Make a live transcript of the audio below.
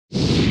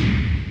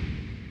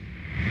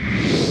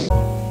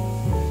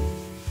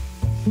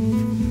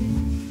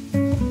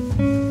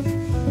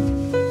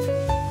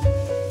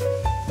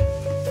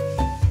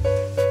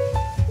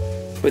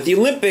With the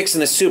Olympics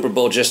and the Super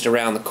Bowl just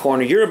around the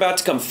corner, you're about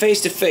to come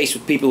face to face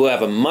with people who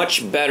have a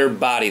much better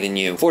body than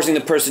you, forcing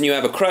the person you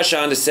have a crush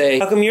on to say,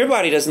 "How come your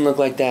body doesn't look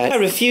like that? I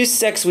refuse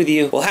sex with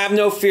you." Well, have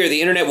no fear,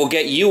 the internet will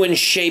get you in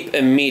shape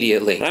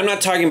immediately. And I'm not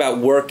talking about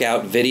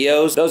workout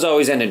videos. Those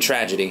always end in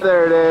tragedy.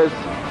 There it is.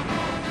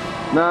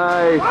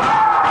 Nice.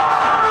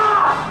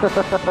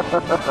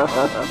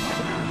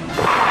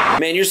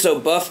 Man, you're so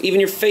buff, even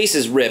your face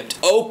is ripped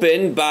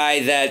open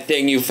by that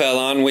thing you fell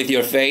on with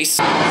your face.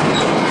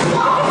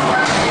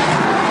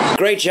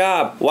 Great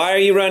job. Why are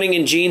you running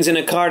in jeans and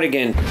a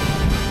cardigan?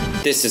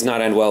 This does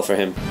not end well for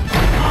him.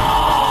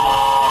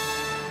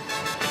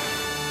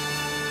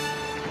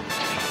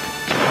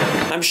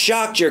 I'm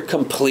shocked your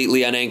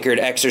completely unanchored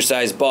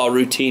exercise ball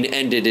routine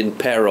ended in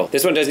peril.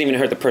 This one doesn't even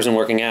hurt the person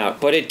working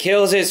out, but it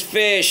kills his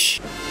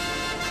fish.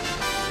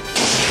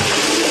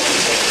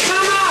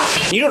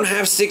 You don't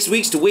have 6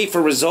 weeks to wait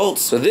for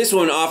results. So this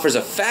one offers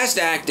a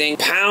fast-acting,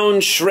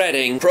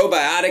 pound-shredding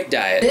probiotic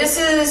diet. This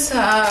is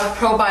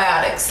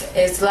probiotics.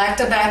 It's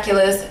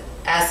Lactobacillus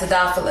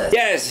acidophilus.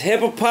 Yes,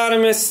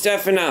 Hippopotamus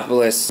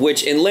staphylococcus,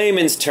 which in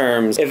layman's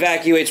terms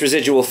evacuates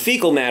residual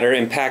fecal matter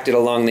impacted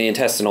along the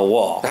intestinal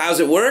wall. How's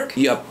it work?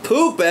 You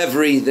poop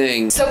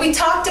everything. So we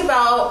talked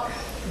about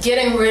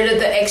getting rid of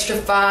the extra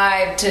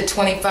 5 to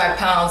 25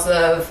 pounds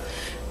of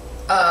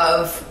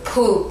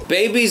poop.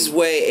 Babies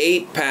weigh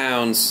 8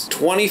 pounds.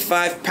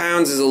 25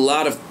 pounds is a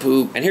lot of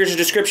poop. And here's a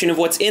description of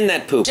what's in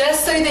that poop.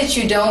 Just so that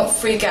you don't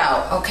freak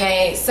out,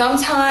 okay?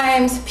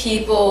 Sometimes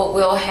people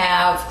will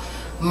have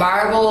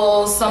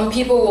marbles, some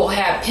people will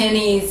have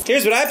pennies.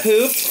 Here's what I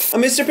poop. A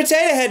Mr.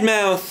 Potato Head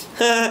mouth.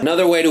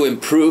 Another way to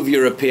improve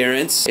your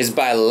appearance is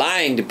by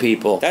lying to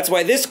people. That's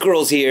why this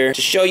girl's here,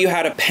 to show you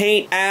how to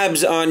paint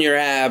abs on your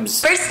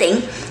abs. First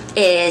thing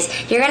is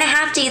you're gonna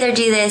have to either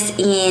do this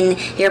in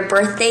your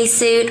birthday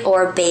suit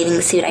or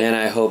bathing suit. And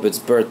I hope it's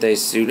birthday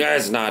suit.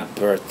 That's not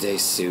birthday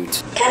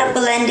suit. Kind of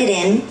blend it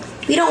in.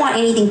 We don't want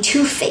anything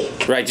too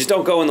fake. Right, just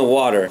don't go in the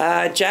water.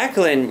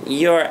 Jacqueline,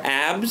 your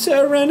abs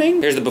are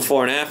running? Here's the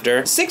before and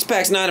after.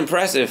 Six-pack's not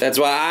impressive. That's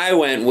why I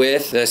went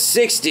with the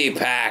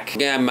 60-pack.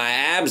 Yeah, my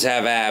abs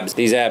have abs.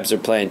 These abs are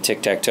playing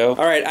tic-tac-toe.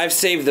 All right, I've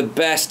saved the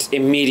best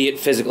immediate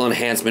physical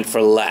enhancement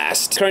for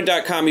last.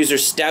 Current.com user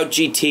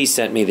StoutGT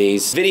sent me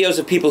these. Videos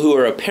of people who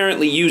are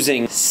apparently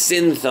using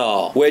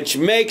synthol, which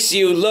makes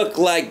you look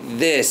like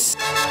this.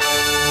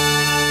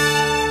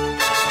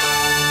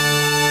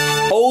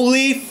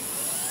 Holy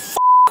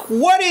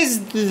what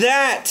is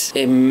that?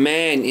 A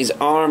man, his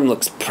arm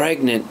looks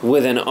pregnant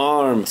with an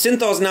arm.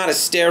 Synthol's not a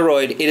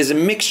steroid. It is a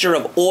mixture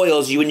of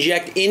oils you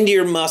inject into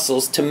your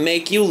muscles to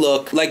make you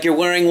look like you're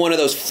wearing one of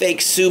those fake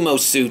sumo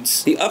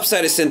suits. The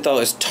upside of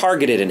Synthol is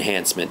targeted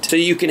enhancement. So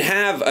you can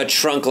have a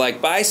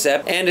trunk-like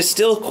bicep and a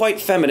still quite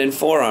feminine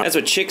forearm. That's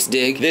what chicks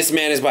dig. This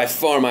man is by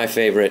far my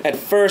favorite. At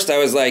first I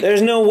was like,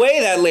 there's no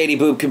way that lady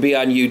boob could be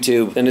on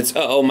YouTube. And it's,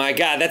 oh my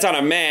god, that's on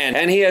a man.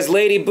 And he has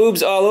lady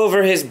boobs all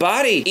over his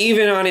body,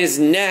 even on his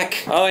neck.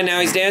 Oh, and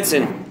now he's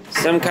dancing.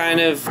 Some kind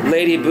of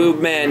lady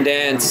boob man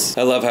dance.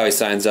 I love how he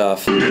signs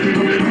off.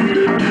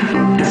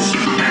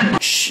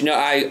 Shh, no,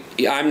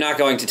 I'm not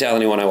going to tell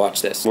anyone I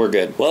watched this. We're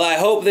good. Well, I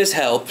hope this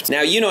helped.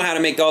 Now you know how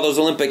to make all those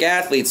Olympic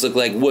athletes look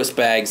like wuss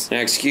bags. Now,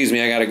 excuse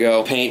me, I gotta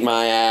go paint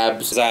my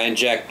abs as I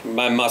inject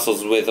my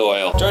muscles with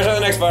oil. Join us on the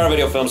next viral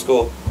video film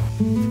school.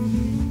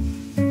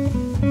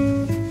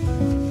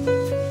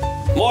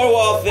 More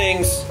wall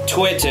things,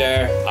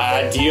 Twitter,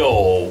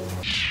 adio.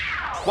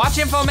 Watch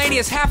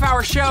Infomania's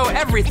half-hour show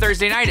every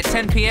Thursday night at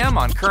 10 p.m.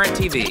 on Current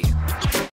TV.